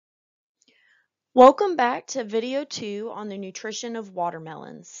Welcome back to video 2 on the nutrition of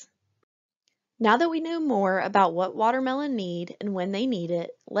watermelons. Now that we know more about what watermelon need and when they need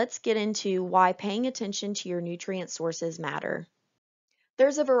it, let's get into why paying attention to your nutrient sources matter.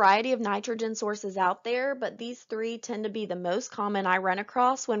 There's a variety of nitrogen sources out there, but these three tend to be the most common I run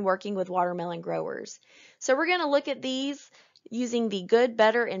across when working with watermelon growers. So we're going to look at these using the good,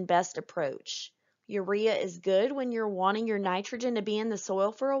 better, and best approach. Urea is good when you're wanting your nitrogen to be in the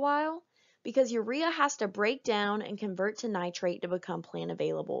soil for a while because urea has to break down and convert to nitrate to become plant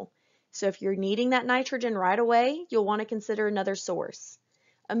available. So if you're needing that nitrogen right away, you'll want to consider another source.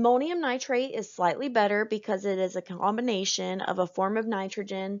 Ammonium nitrate is slightly better because it is a combination of a form of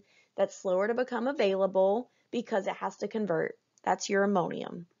nitrogen that's slower to become available because it has to convert. That's your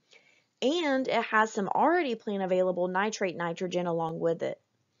ammonium. And it has some already plant available nitrate nitrogen along with it.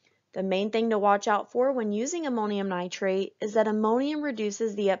 The main thing to watch out for when using ammonium nitrate is that ammonium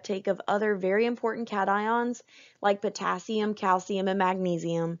reduces the uptake of other very important cations like potassium, calcium, and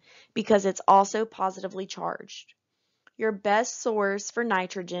magnesium because it's also positively charged. Your best source for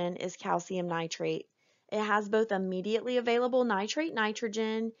nitrogen is calcium nitrate. It has both immediately available nitrate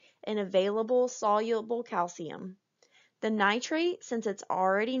nitrogen and available soluble calcium. The nitrate, since it's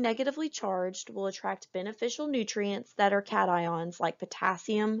already negatively charged, will attract beneficial nutrients that are cations like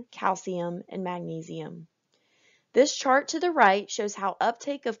potassium, calcium, and magnesium. This chart to the right shows how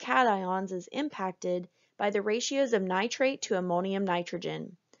uptake of cations is impacted by the ratios of nitrate to ammonium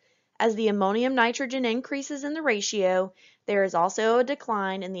nitrogen. As the ammonium nitrogen increases in the ratio, there is also a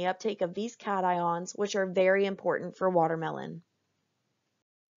decline in the uptake of these cations, which are very important for watermelon.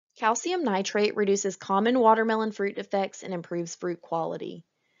 Calcium nitrate reduces common watermelon fruit defects and improves fruit quality.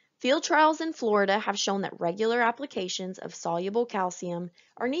 Field trials in Florida have shown that regular applications of soluble calcium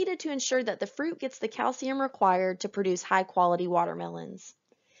are needed to ensure that the fruit gets the calcium required to produce high-quality watermelons.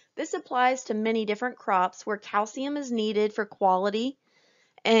 This applies to many different crops where calcium is needed for quality,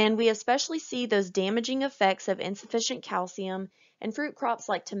 and we especially see those damaging effects of insufficient calcium in fruit crops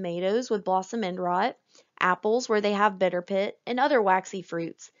like tomatoes with blossom end rot, apples where they have bitter pit, and other waxy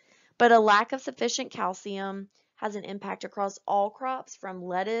fruits. But a lack of sufficient calcium has an impact across all crops from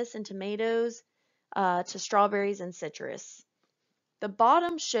lettuce and tomatoes to strawberries and citrus. The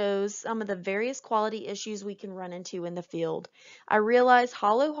bottom shows some of the various quality issues we can run into in the field. I realize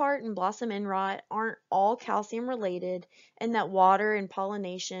hollow heart and blossom end rot aren't all calcium related, and that water and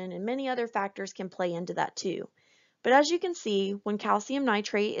pollination and many other factors can play into that too. But as you can see, when calcium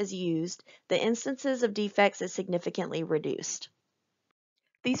nitrate is used, the instances of defects is significantly reduced.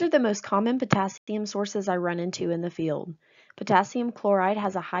 These are the most common potassium sources I run into in the field. Potassium chloride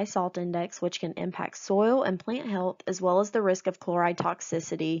has a high salt index which can impact soil and plant health as well as the risk of chloride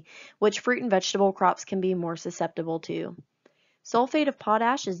toxicity, which fruit and vegetable crops can be more susceptible to. Sulfate of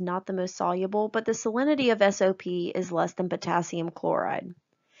potash is not the most soluble, but the salinity of SOP is less than potassium chloride.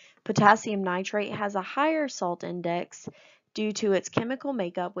 Potassium nitrate has a higher salt index due to its chemical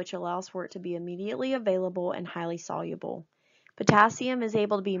makeup, which allows for it to be immediately available and highly soluble. Potassium is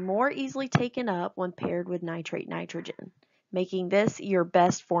able to be more easily taken up when paired with nitrate nitrogen, making this your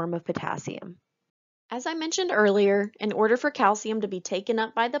best form of potassium. As I mentioned earlier, in order for calcium to be taken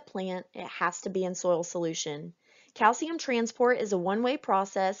up by the plant, it has to be in soil solution. Calcium transport is a one-way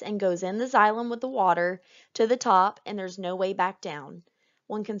process and goes in the xylem with the water to the top, and there's no way back down.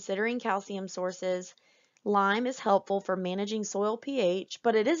 When considering calcium sources, lime is helpful for managing soil pH,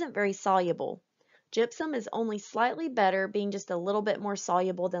 but it isn't very soluble. Gypsum is only slightly better, being just a little bit more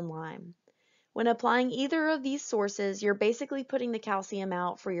soluble than lime. When applying either of these sources, you're basically putting the calcium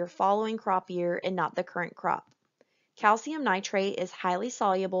out for your following crop year and not the current crop. Calcium nitrate is highly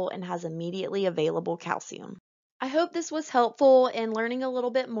soluble and has immediately available calcium. I hope this was helpful in learning a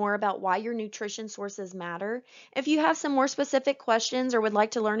little bit more about why your nutrition sources matter. If you have some more specific questions or would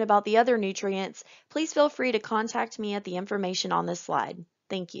like to learn about the other nutrients, please feel free to contact me at the information on this slide.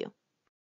 Thank you.